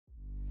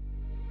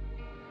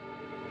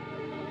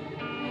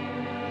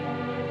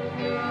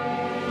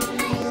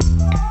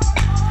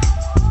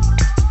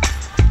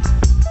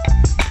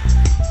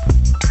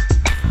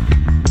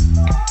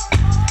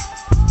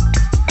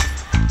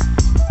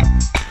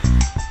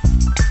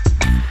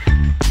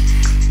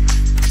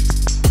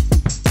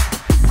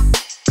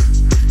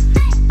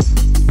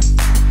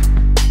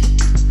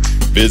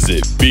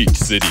Visit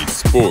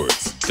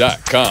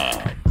beachcitysports.com.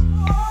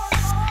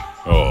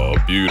 Oh,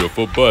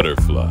 beautiful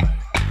butterfly.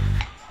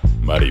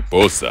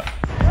 Mariposa.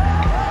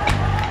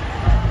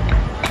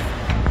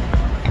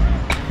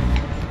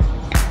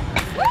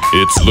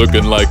 It's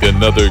looking like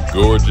another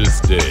gorgeous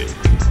day.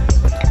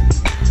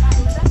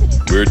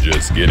 We're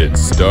just getting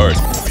started.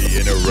 We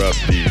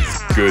interrupt these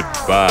good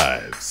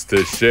vibes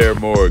to share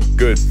more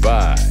good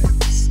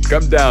vibes.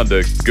 Come down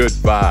to Good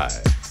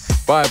Vibes,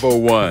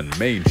 501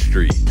 Main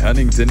Street,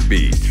 Huntington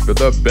Beach, for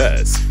the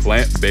best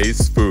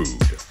plant-based food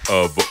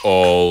of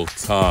all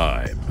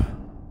time.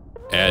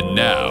 And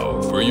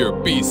now for your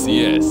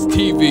BCS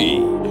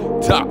TV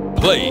Top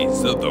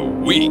Plays of the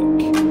Week,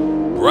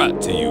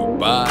 brought to you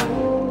by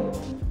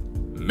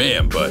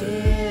Man Butter.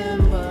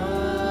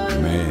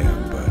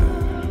 Man Butter.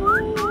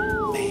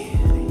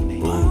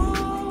 Ooh.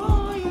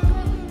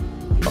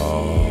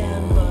 Oh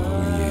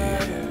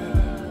yeah.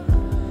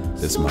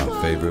 It's my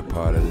favorite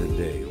part of the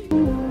day.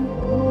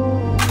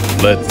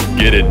 Let's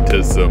get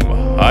into some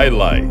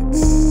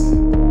highlights.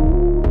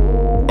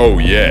 Oh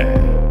yeah.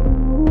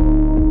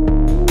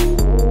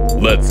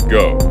 Let's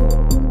go.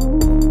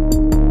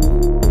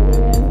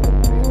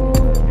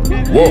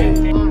 Whoa.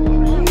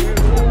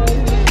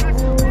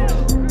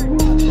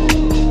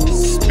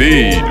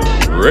 Speed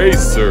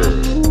Racer.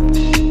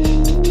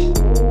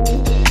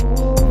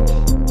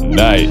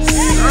 Nice.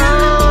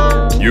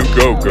 You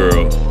go,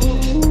 girl.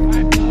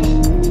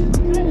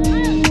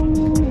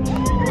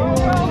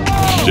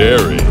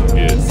 Sharing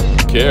is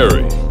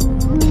caring.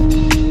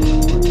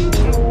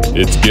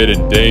 It's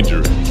getting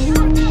dangerous.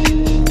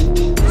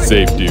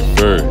 Safety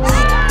first.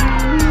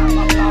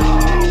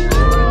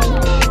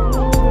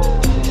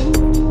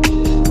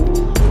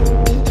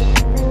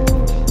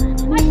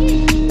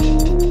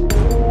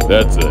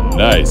 That's a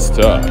nice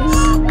toss.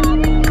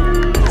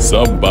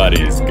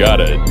 Somebody's got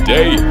a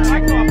date.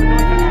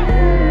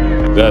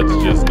 That's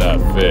just not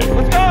fair.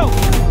 Let's go!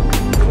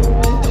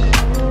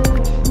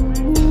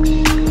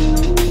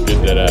 Get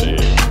that out of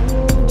here.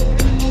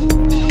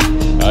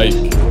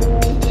 Hike.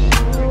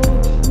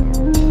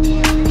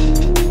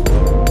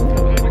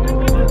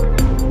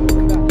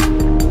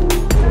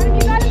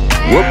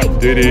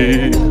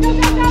 Whoop-diddy.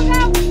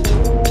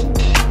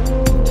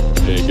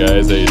 Hey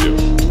guys, how you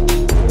doing?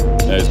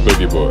 Nice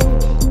boogie board.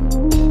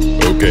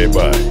 Okay,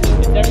 bye.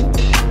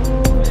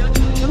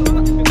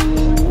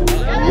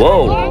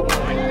 Whoa!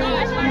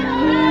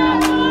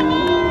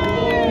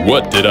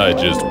 What did I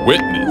just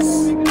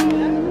witness?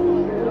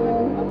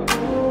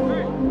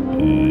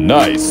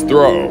 Nice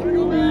throw.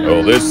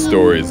 Oh, this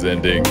story's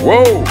ending.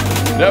 Whoa!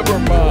 Never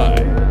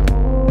mind.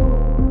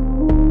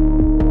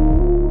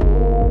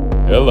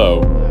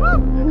 Hello.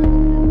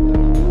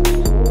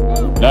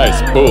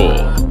 Nice pull.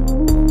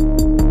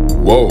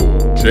 Whoa,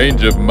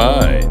 change of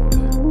mind.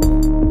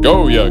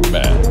 Go, young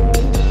man.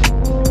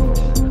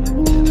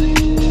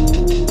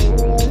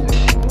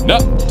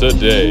 Not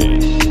today.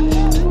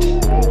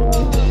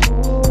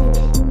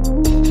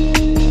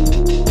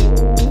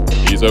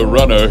 He's a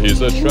runner,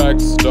 he's a track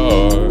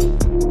star.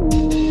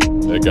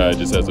 That guy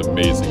just has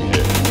amazing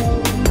hair.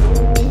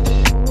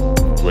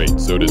 Wait,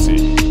 so does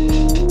he.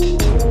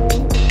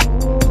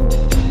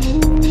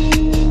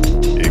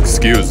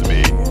 Excuse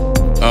me.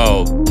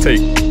 I'll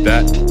take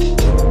that.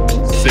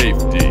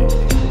 Safety.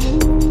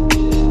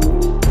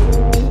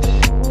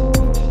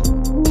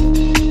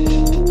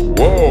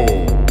 Whoa,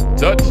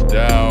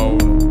 touchdown.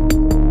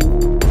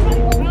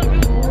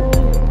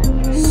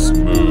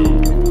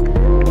 Smooth.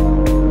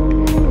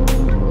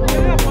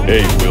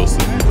 Hey,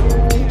 Wilson.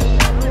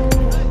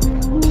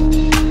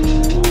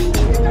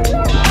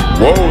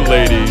 Whoa,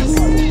 ladies.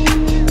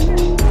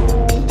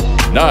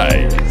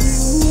 Nice.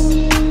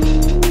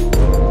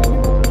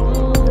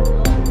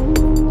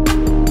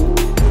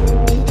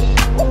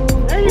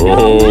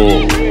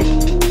 Oh,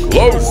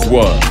 close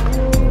one.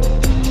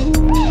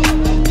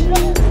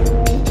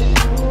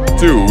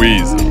 Too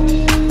easy.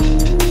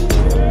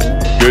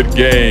 Good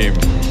game.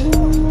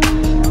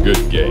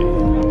 Good game.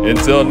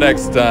 Until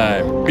next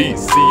time,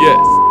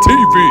 BCS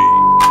TV.